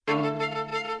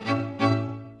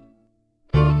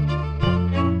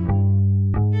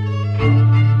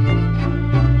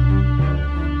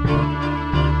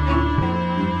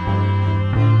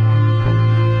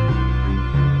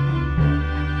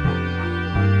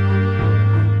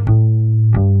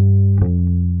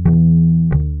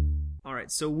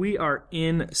right, so we are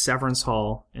in Severance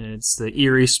Hall, and it's the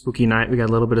eerie, spooky night. We got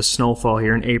a little bit of snowfall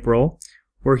here in April.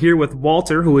 We're here with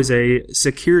Walter, who is a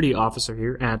security officer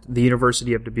here at the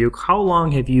University of Dubuque. How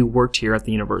long have you worked here at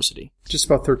the university? Just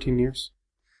about 13 years.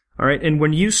 All right, and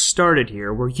when you started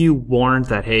here, were you warned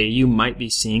that, hey, you might be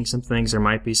seeing some things, there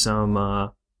might be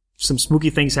some spooky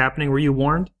things happening? Were you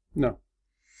warned? No.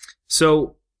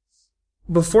 So,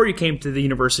 before you came to the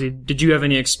university, did you have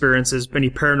any experiences,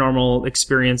 any paranormal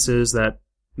experiences that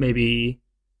maybe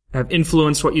have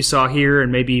influenced what you saw here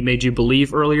and maybe made you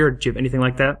believe earlier? Did you have anything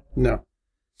like that? No.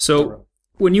 So,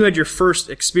 when you had your first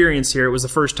experience here, it was the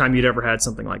first time you'd ever had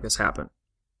something like this happen?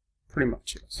 Pretty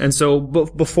much, yes. And so,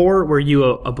 before, were you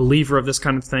a believer of this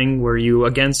kind of thing? Were you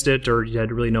against it, or you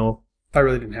had really no... I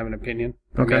really didn't have an opinion.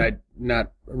 Okay. I'm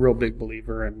not a real big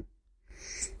believer in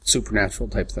supernatural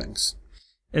type things.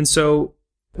 And so,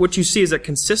 what you see, is it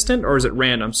consistent, or is it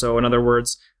random? So, in other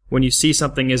words, when you see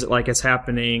something, is it like it's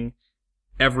happening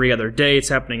every other day, it's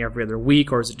happening every other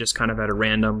week, or is it just kind of at a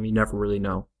random, you never really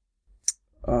know?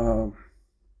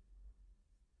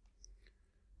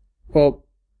 Well,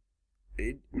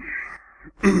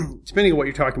 depending on what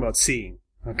you're talking about seeing,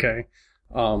 okay?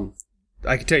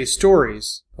 I can tell you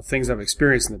stories of things I've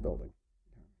experienced in the building.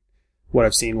 What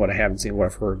I've seen, what I haven't seen, what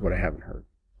I've heard, what I haven't heard.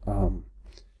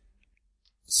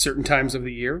 Certain times of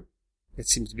the year, it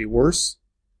seems to be worse.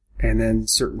 And then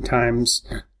certain times,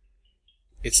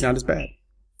 it's not as bad.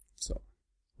 So,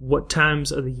 what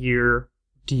times of the year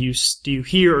do you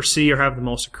hear or see or have the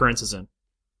most occurrences in?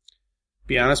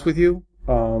 Be honest with you,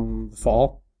 the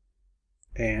fall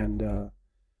and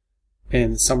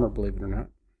the summer, believe it or not.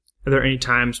 Are there any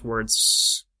times where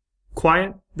it's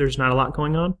quiet? There's not a lot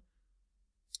going on?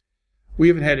 I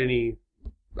haven't had any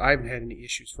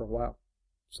issues for a while.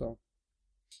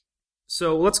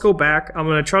 So let's go back. I'm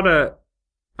going to try to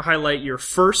highlight your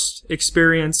first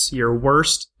experience, your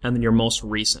worst, and then your most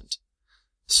recent.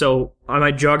 So I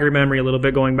might jog your memory a little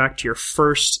bit going back to your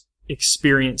first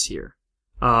experience here.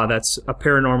 That's a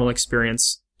paranormal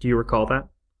experience. Do you recall that?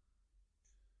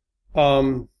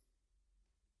 When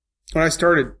I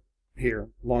started here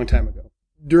a long time ago,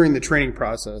 during the training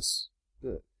process,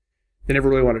 they never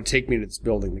really wanted to take me to this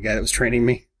building, the guy that was training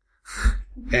me.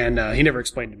 And he never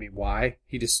explained to me why.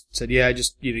 He just said, yeah,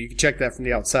 you can check that from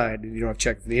the outside, and you don't have to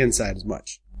check from the inside as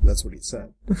much. That's what he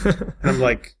said. And I'm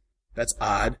like, that's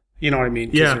odd. You know what I mean?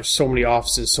 Because there's so many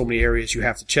offices, so many areas you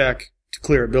have to check to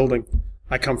clear a building.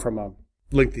 I come from a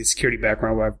lengthy security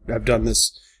background where I've done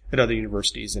this at other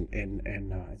universities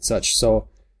and such. So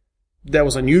that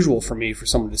was unusual for me, for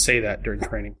someone to say that during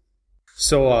training.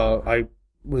 So I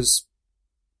was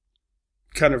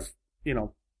kind of,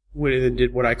 went in and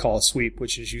did what I call a sweep,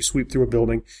 which is you sweep through a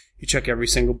building, you check every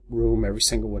single room, every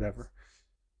single whatever.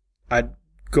 I'd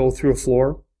go through a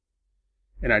floor,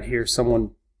 and I'd hear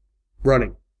someone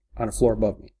running on a floor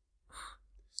above me.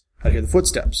 I'd hear the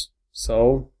footsteps.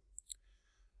 So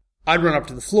I'd run up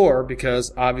to the floor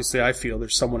because obviously I feel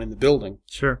there's someone in the building.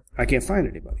 Sure. I can't find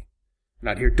anybody. And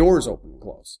I'd hear doors open and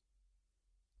close.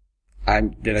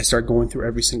 Then I start going through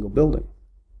every single building.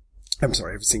 I'm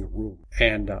sorry, every single room.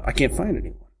 And I can't find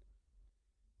anyone.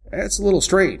 It's a little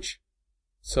strange.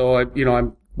 So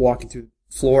I'm walking through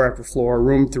floor after floor,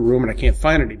 room through room, and I can't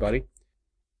find anybody.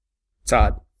 It's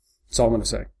odd. That's all I'm going to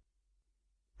say.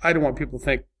 I don't want people to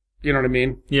think, you know what I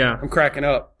mean? Yeah. I'm cracking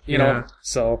up, you know?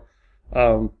 So,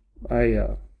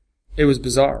 it was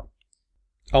bizarre.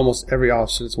 Almost every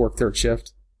officer that's worked third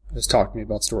shift has talked to me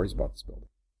about stories about this building.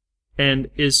 And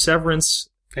is Severance...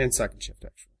 And second shift,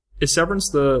 actually. Is Severance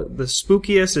the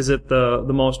spookiest? Is it the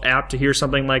most apt to hear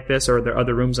something like this, or are there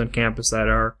other rooms on campus that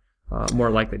are more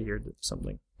likely to hear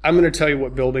something? I'm going to tell you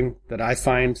what building that I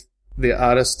find the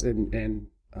oddest and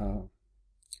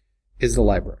is the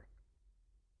library.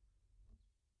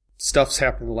 Stuff's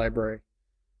happened in the library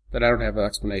that I don't have an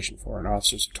explanation for, and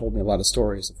officers have told me a lot of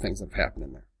stories of things that have happened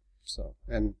in there. So,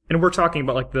 and we're talking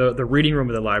about like the reading room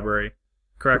of the library,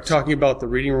 correct? We're talking about the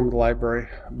reading room of the library,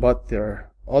 but the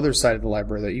other side of the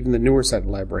library, even the newer side of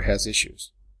the library, has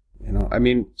issues.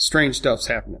 Strange stuff's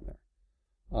happened in there.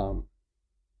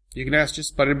 You can ask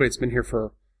just about anybody that's been here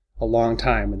for a long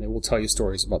time, and they will tell you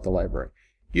stories about the library.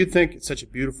 You'd think it's such a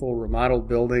beautiful, remodeled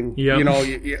building.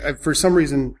 Yep. For some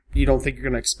reason, you don't think you're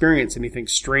going to experience anything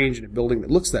strange in a building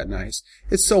that looks that nice.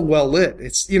 It's so well lit.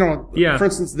 It's, for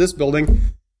instance, this building,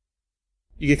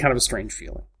 you get kind of a strange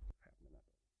feeling.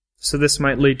 So this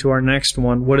might lead to our next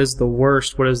one. What is the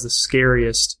worst, what is the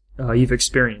scariest you've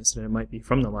experienced? And it might be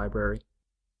from the library.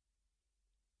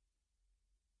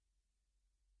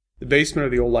 The basement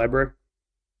of the old library.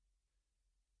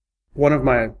 One of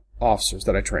my officers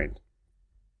that I trained,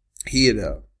 he had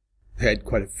had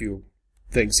quite a few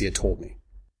things he had told me.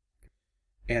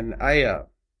 And I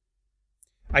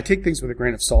take things with a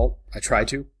grain of salt. I try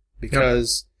to,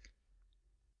 because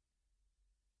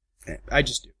I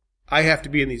just do. I have to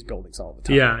be in these buildings all the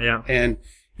time. Yeah. And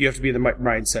you have to be in the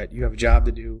mindset. You have a job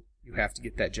to do. You have to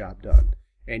get that job done.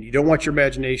 And you don't want your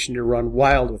imagination to run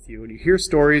wild with you. And you hear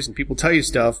stories and people tell you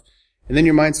stuff, and then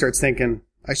your mind starts thinking,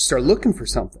 I should start looking for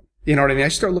something. You know what I mean? I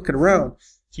should start looking around.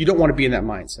 So you don't want to be in that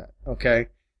mindset, okay?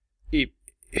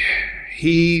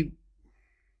 He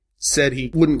said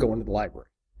he wouldn't go into the library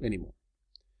anymore.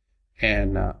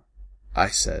 And I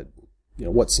said,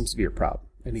 what seems to be your problem?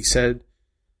 And he said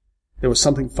there was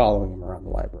something following him around the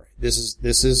library. This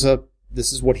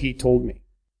is what he told me.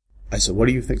 I said, what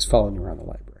do you think's following you around the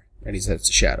library? And he said, it's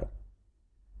a shadow.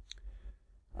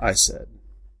 I said,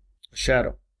 a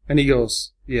shadow. And he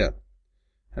goes, yeah.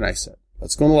 And I said,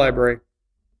 let's go in the library.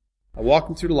 I walked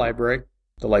him through the library.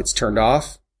 The lights turned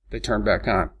off. They turned back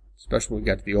on. Especially when we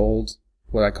got to the old,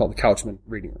 what I call the Couchman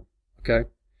reading room. Okay?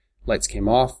 Lights came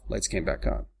off. Lights came back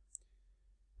on.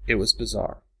 It was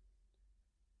bizarre.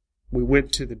 We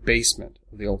went to the basement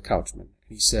of the old Couchman.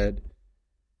 He said,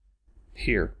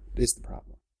 here is the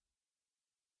problem.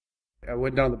 I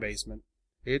went down the basement.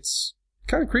 It's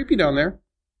kind of creepy down there.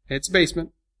 It's a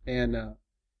basement. And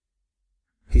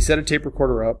he set a tape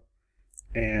recorder up,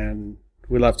 and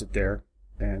we left it there.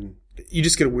 And you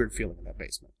just get a weird feeling in that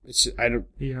basement. It's just, I don't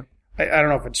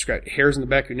know if I describe it. Hairs in the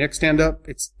back of your neck stand up.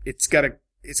 It's got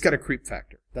a creep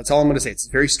factor. That's all I'm going to say. It's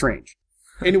very strange.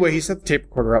 Anyway, he set the tape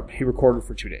recorder up. He recorded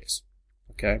for 2 days.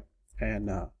 Okay?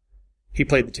 And he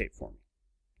played the tape for me.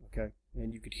 Okay?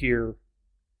 And you could hear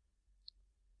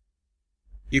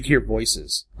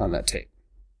voices on that tape.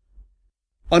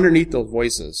 Underneath those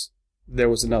voices, there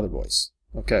was another voice.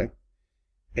 Okay?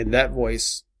 And that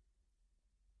voice,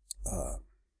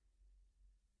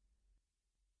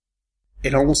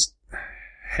 it almost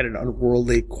had an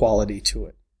unworldly quality to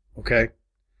it. Okay?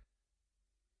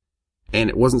 And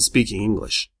it wasn't speaking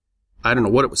English. I don't know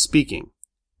what it was speaking,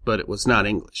 but it was not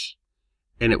English.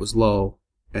 And it was low,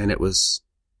 and it was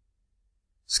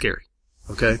scary.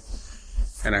 Okay?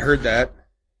 And I heard that,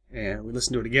 and we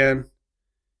listened to it again,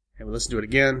 and we listened to it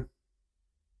again,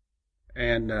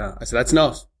 and I said, that's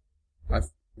enough. I've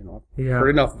heard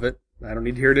enough of it. I don't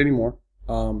need to hear it anymore.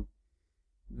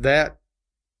 That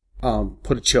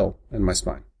put a chill in my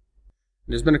spine.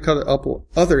 There's been a couple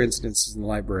other incidences in the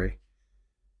library.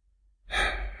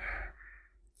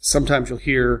 Sometimes you'll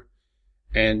hear,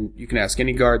 and you can ask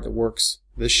any guard that works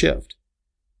this shift,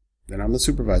 and I'm the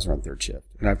supervisor on third shift,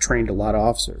 and I've trained a lot of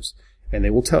officers, and they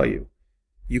will tell you,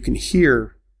 you can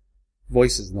hear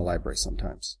voices in the library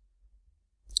sometimes,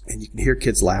 and you can hear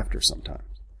kids' laughter sometimes.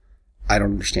 I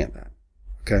don't understand that,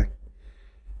 okay?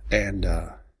 And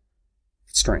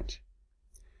it's strange.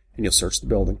 And you'll search the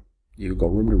building. You'll go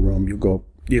room to room. You'll go,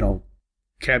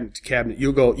 cabinet to cabinet.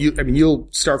 You'll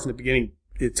start from the beginning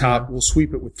at the top. We'll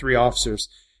sweep it with 3 officers,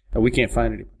 and we can't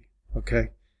find anybody, okay?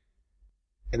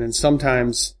 And then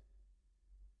sometimes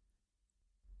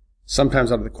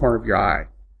out of the corner of your eye,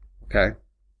 okay,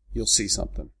 you'll see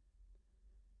something.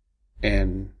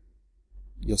 And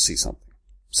you'll see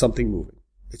something moving.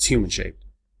 It's human-shaped.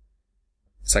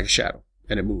 It's like a shadow,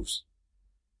 and it moves.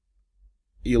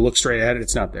 You look straight at it,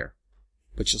 it's not there.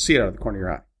 But you'll see it out of the corner of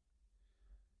your eye.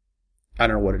 I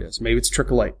don't know what it is. Maybe it's a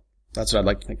trick of light. That's what I'd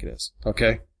like to think it is.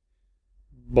 Okay?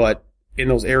 But in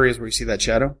those areas where you see that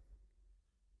shadow,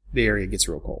 the area gets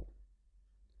real cold.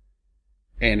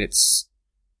 And it's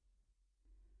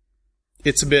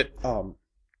a bit,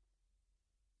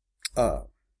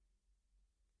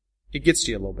 it gets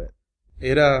to you a little bit.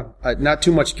 It, not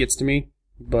too much gets to me,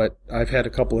 but I've had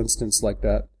a couple instances like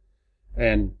that.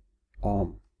 And,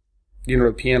 you know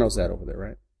where the piano's at over there,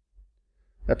 right?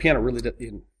 That piano really did,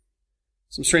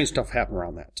 some strange stuff happened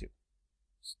around that too.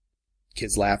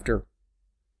 Kids' laughter,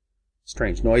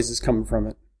 strange noises coming from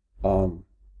it.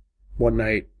 One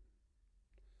night,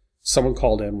 someone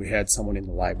called in, we had someone in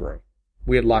the library.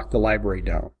 We had locked the library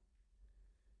down.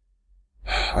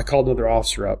 I called another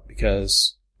officer up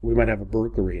because we might have a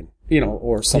burglary,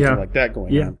 or something like that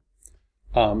going on.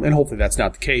 And hopefully that's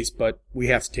not the case, but we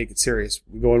have to take it serious.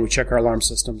 We go in, we check our alarm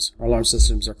systems. Our alarm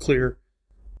systems are clear.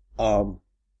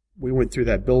 We went through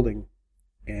that building,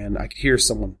 and I could hear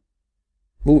someone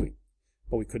moving,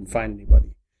 but we couldn't find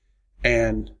anybody.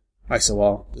 And I said,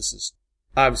 well, this is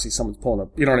obviously someone's pulling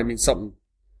up, something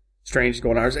strange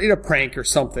going on. It's a prank or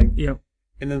something. Yeah.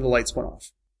 And then the lights went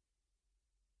off.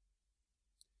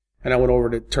 And I went over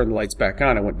to turn the lights back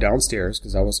on. I went downstairs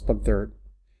because I was up on third.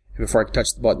 And before I could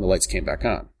touch the button, the lights came back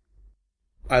on.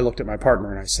 I looked at my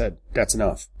partner and I said, that's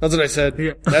enough. That's what I said.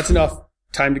 Yeah. That's enough.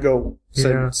 Time to go.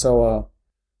 So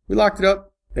we locked it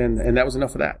up, and that was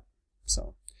enough of that.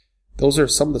 So those are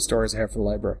some of the stories I have for the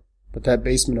library. But that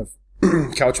basement of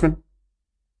Couchman,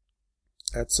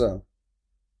 that's a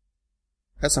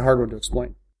hard one to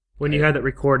explain. When you had that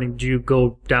recording, did you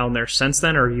go down there since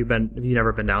then, or have you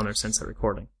never been down there since that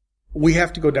recording? We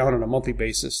have to go down on a monthly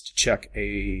basis to check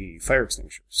a fire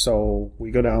extinguisher. So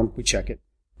we go down, we check it,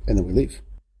 and then we leave.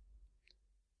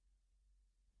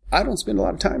 I don't spend a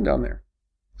lot of time down there.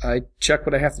 I check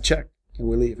what I have to check, and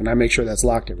we leave. And I make sure that's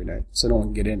locked every night, so no one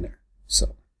can get in there.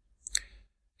 So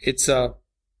it's, I'm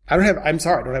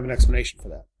sorry, I don't have an explanation for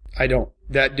that. I don't.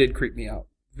 That did creep me out.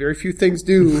 Very few things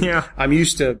do. Yeah. I'm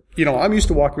used to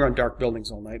walking around dark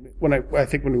buildings all night. I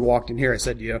think when we walked in here, I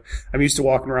said, yeah, I'm used to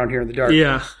walking around here in the dark.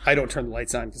 Yeah. I don't turn the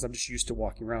lights on because I'm just used to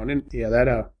walking around. And yeah,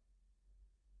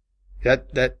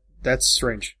 that's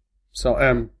strange.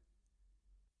 So,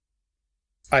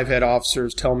 I've had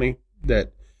officers tell me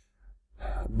that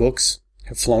books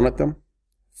have flown at them,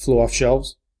 flew off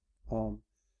shelves.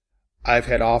 I've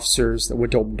had officers that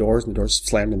went to open doors and the doors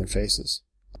slammed in their faces.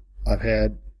 I've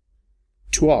had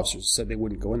 2 officers said they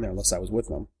wouldn't go in there unless I was with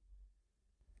them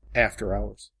after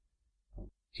hours.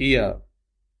 He was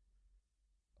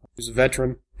a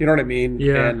veteran, you know what I mean?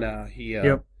 Yeah. And he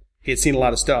had seen a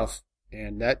lot of stuff,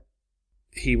 and that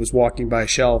he was walking by a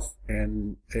shelf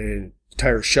and an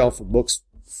entire shelf of books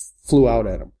flew out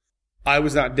at him. I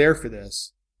was not there for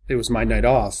this. It was my night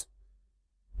off,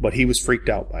 but he was freaked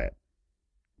out by it.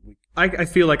 I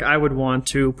feel like I would want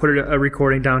to put a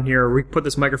recording down here, or put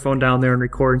this microphone down there and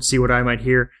record and see what I might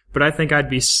hear. But I think I'd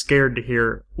be scared to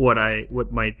hear what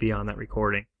might be on that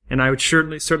recording. And I would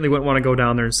certainly wouldn't want to go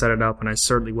down there and set it up, and I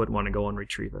certainly wouldn't want to go and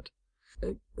retrieve it.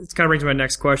 It kind of brings me to my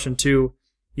next question too.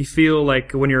 You feel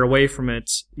like when you're away from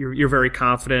it, you're very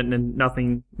confident and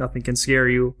nothing can scare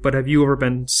you. But have you ever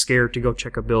been scared to go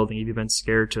check a building? Have you been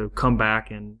scared to come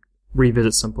back and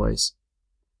revisit someplace?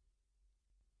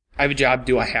 I have a job.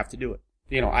 Do I have to do it?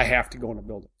 I have to go in a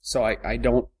building. So I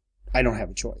don't have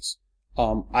a choice.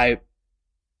 I've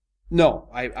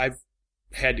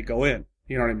had to go in.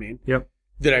 You know what I mean? Yep.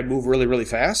 Did I move really, really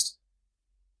fast?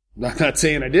 I'm not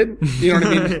saying I didn't. You know what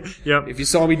I mean? Yep. If you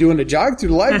saw me doing a jog through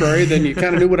the library, then you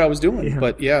kind of knew what I was doing. Yeah.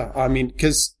 But yeah, I mean,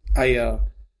 cause I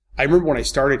remember when I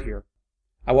started here,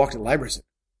 I walked in the library and said,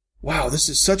 wow, this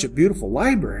is such a beautiful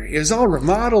library. It was all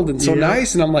remodeled and so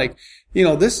nice. And I'm like,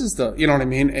 this is you know what I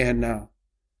mean? And,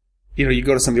 you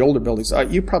go to some of the older buildings.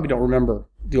 You probably don't remember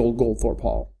the old Goldthorpe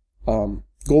Hall.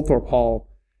 Goldthorpe Hall,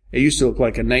 it used to look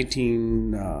like a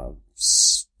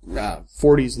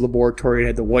 1940s laboratory. It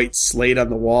had the white slate on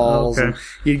the walls. Okay. And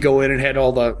you'd go in and had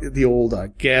all the old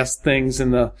gas things in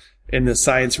the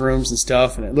science rooms and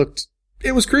stuff. And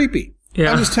it was creepy.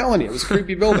 Yeah. I'm just telling you, it was a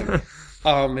creepy building.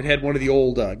 It had one of the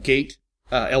old gate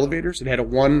elevators. It had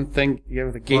one thing,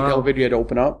 the gate elevator you had to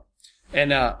open up.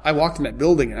 And I walked in that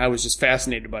building, and I was just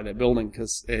fascinated by that building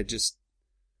because it just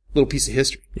little piece of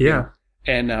history. Yeah.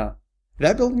 And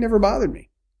that building never bothered me.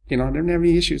 I didn't have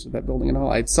any issues with that building at all.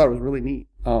 I thought it was really neat.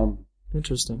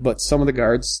 Interesting. But some of the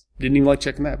guards didn't even like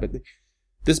checking that. But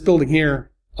this building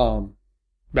here,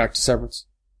 back to Severance,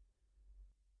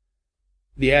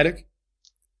 the attic,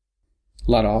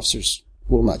 a lot of officers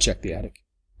will not check the attic.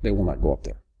 They will not go up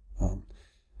there.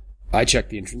 I check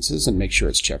the entrances and make sure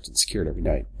it's checked and secured every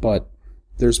night. But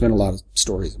there's been a lot of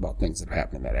stories about things that have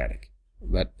happened in that attic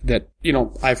that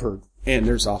I've heard. And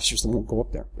there's officers that won't go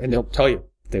up there. And they'll tell you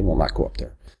they will not go up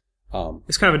there.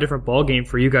 It's kind of a different ball game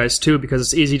for you guys too, because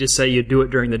it's easy to say you do it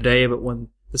during the day, but when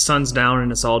the sun's down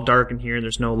and it's all dark in here and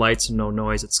there's no lights and no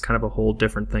noise, it's kind of a whole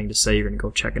different thing to say you're going to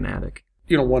go check an attic.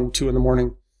 1, 2 in the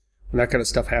morning, when that kind of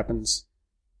stuff happens.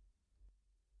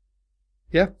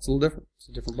 Yeah, it's a little different. It's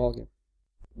a different ballgame.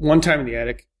 One time in the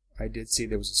attic, I did see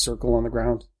there was a circle on the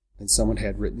ground, and someone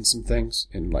had written some things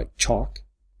in chalk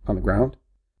on the ground.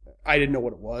 I didn't know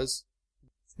what it was.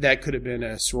 That could have been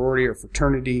a sorority or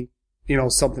fraternity,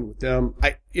 something with them.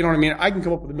 You know what I mean? I can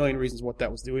come up with a million reasons what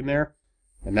that was doing there,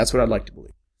 and that's what I'd like to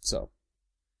believe.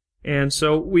 And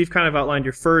so we've kind of outlined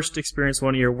your first experience,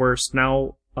 one of your worst.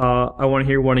 Now, I want to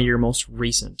hear one of your most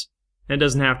recent. It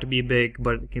doesn't have to be big,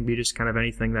 but it can be just kind of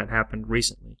anything that happened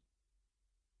recently.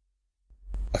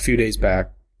 A few days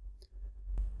back,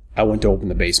 I went to open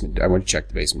the basement. I went to check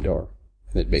the basement door,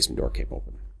 and the basement door came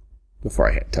open before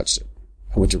I had touched it.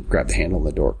 I went to grab the handle, and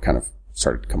the door kind of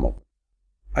started to come open.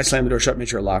 I slammed the door shut, made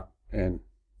sure it locked, and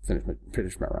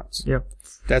finished my rounds. Yep.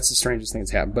 That's the strangest thing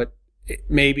that's happened. But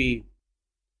maybe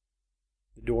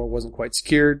the door wasn't quite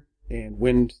secured, and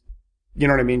wind,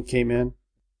 came in.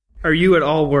 Are you at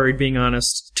all worried, being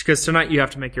honest, because tonight you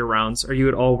have to make your rounds, are you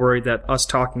at all worried that us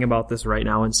talking about this right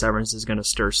now in Severance is going to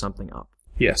stir something up?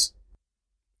 Yes.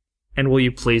 And will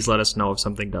you please let us know if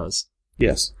something does?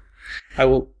 Yes. I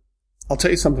will. I'll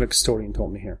tell you something a custodian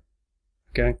told me here.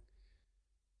 Okay?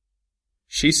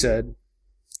 She said,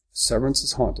 Severance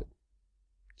is haunted.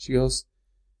 She goes,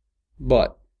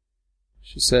 but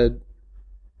she said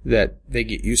that they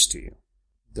get used to you.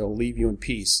 They'll leave you in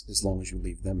peace as long as you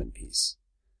leave them in peace.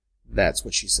 That's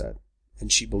what she said.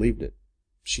 And she believed it.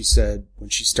 She said when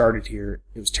she started here,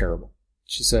 it was terrible.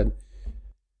 She said,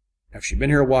 after she'd been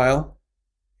here a while,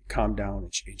 it calmed down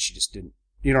and she just didn't.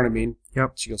 You know what I mean?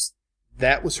 Yep. She goes,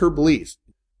 that was her belief.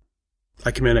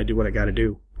 I come in, I do what I got to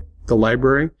do. The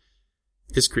library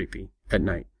is creepy at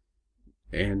night.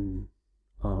 And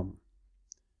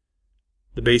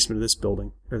the basement of this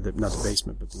building, or not the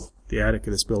basement, but the attic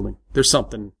of this building, there's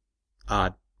something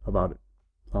odd about it.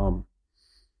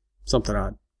 Something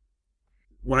odd.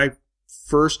 When I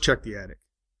first checked the attic,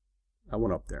 I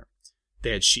went up there.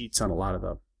 They had sheets on a lot of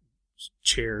the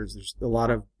chairs. There's a lot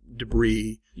of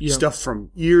debris, stuff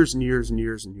from years and years and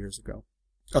years and years ago.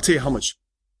 I'll tell you how much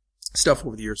stuff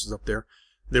over the years is up there.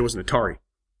 There was an Atari.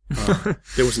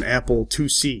 There was an Apple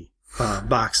IIc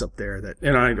box up there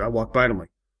and I walked by and I'm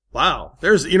like, wow,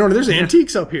 there's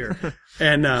antiques up here.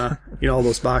 And, all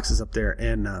those boxes up there.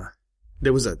 And,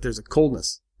 there's a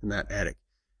coldness in that attic.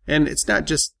 And it's not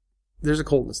just, there's a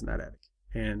coldness in that attic.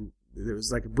 And there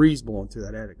was like a breeze blowing through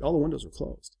that attic. All the windows were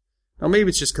closed. Now maybe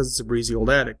it's just because it's a breezy old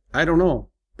attic. I don't know.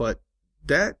 But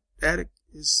that attic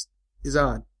is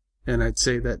odd. And I'd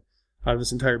say that out of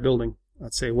this entire building,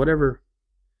 I'd say whatever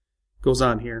goes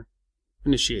on here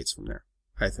initiates from there,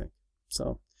 I think.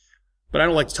 So, but I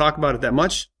don't like to talk about it that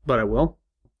much, but I will.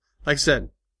 Like I said,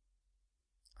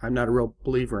 I'm not a real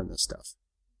believer in this stuff,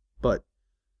 but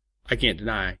I can't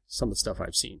deny some of the stuff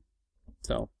I've seen.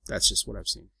 So that's just what I've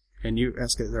seen. And you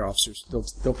ask their officers,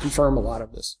 they'll confirm a lot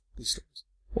of these stories.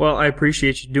 Well, I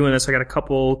appreciate you doing this. I got a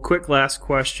couple quick last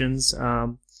questions.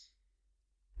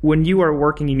 When you are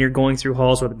working and you're going through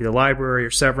halls, whether it be the library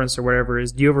or Severance or whatever it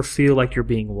is, do you ever feel like you're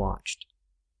being watched?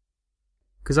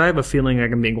 Because I have a feeling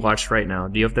like I'm being watched right now.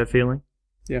 Do you have that feeling?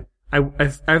 Yeah. I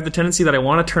have the tendency that I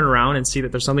want to turn around and see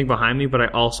that there's something behind me, but I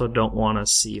also don't want to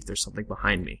see if there's something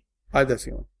behind me. I have that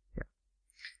feeling.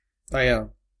 Yeah.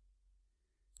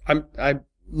 I'm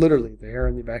literally, the hair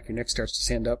on the back of your neck starts to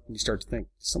stand up and you start to think,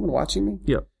 is someone watching me?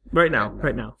 Yep. Right now.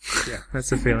 Yeah.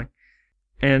 That's the feeling.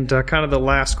 And kind of the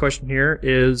last question here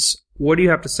is, what do you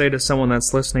have to say to someone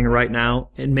that's listening right now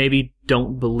and maybe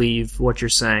don't believe what you're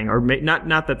saying? Or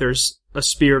not that there's a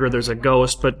spirit or there's a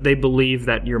ghost, but they believe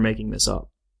that you're making this up.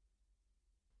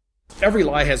 Every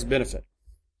lie has a benefit.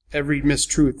 Every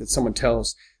mistruth that someone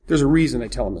tells, there's a reason they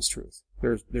tell a mistruth.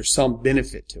 There's some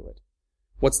benefit to it.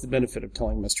 What's the benefit of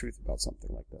telling a mistruth about something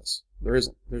like this? There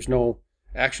isn't. There's no,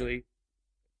 actually,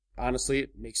 honestly,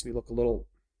 it makes me look a little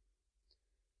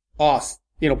off.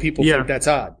 People think that's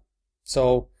odd.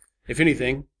 So, if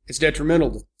anything, it's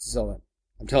detrimental to sell that.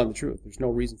 I'm telling the truth. There's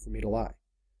no reason for me to lie.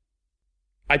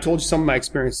 I told you some of my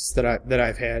experiences that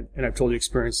I've had, and I've told you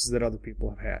experiences that other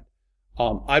people have had.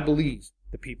 I believe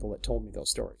the people that told me those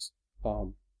stories.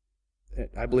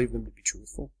 I believe them to be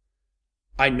truthful.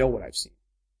 I know what I've seen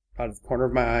out of the corner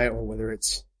of my eye, or whether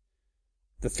it's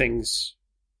the things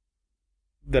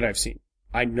that I've seen.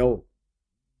 I know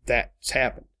that's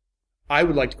happened. I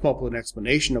would like to come up with an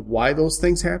explanation of why those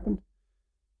things happened,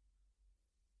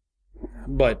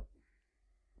 but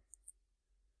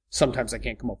sometimes I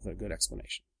can't come up with a good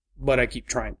explanation. But I keep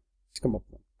trying to come up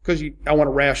with them because I want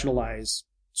to rationalize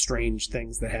strange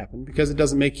things that happen, because it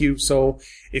doesn't make you so.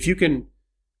 If you can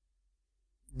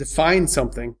define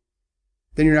something,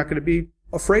 then you're not going to be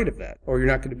afraid of that, or you're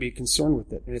not going to be concerned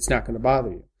with it, and it's not going to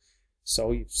bother you.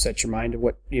 So you set your mind to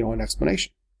what, an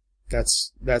explanation.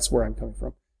 That's where I'm coming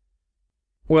from.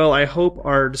 Well, I hope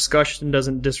our discussion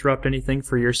doesn't disrupt anything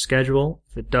for your schedule.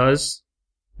 If it does,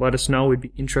 let us know. We'd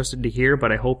be interested to hear,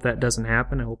 but I hope that doesn't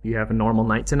happen. I hope you have a normal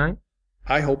night tonight.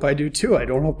 I hope I do too. I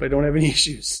don't have any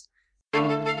issues.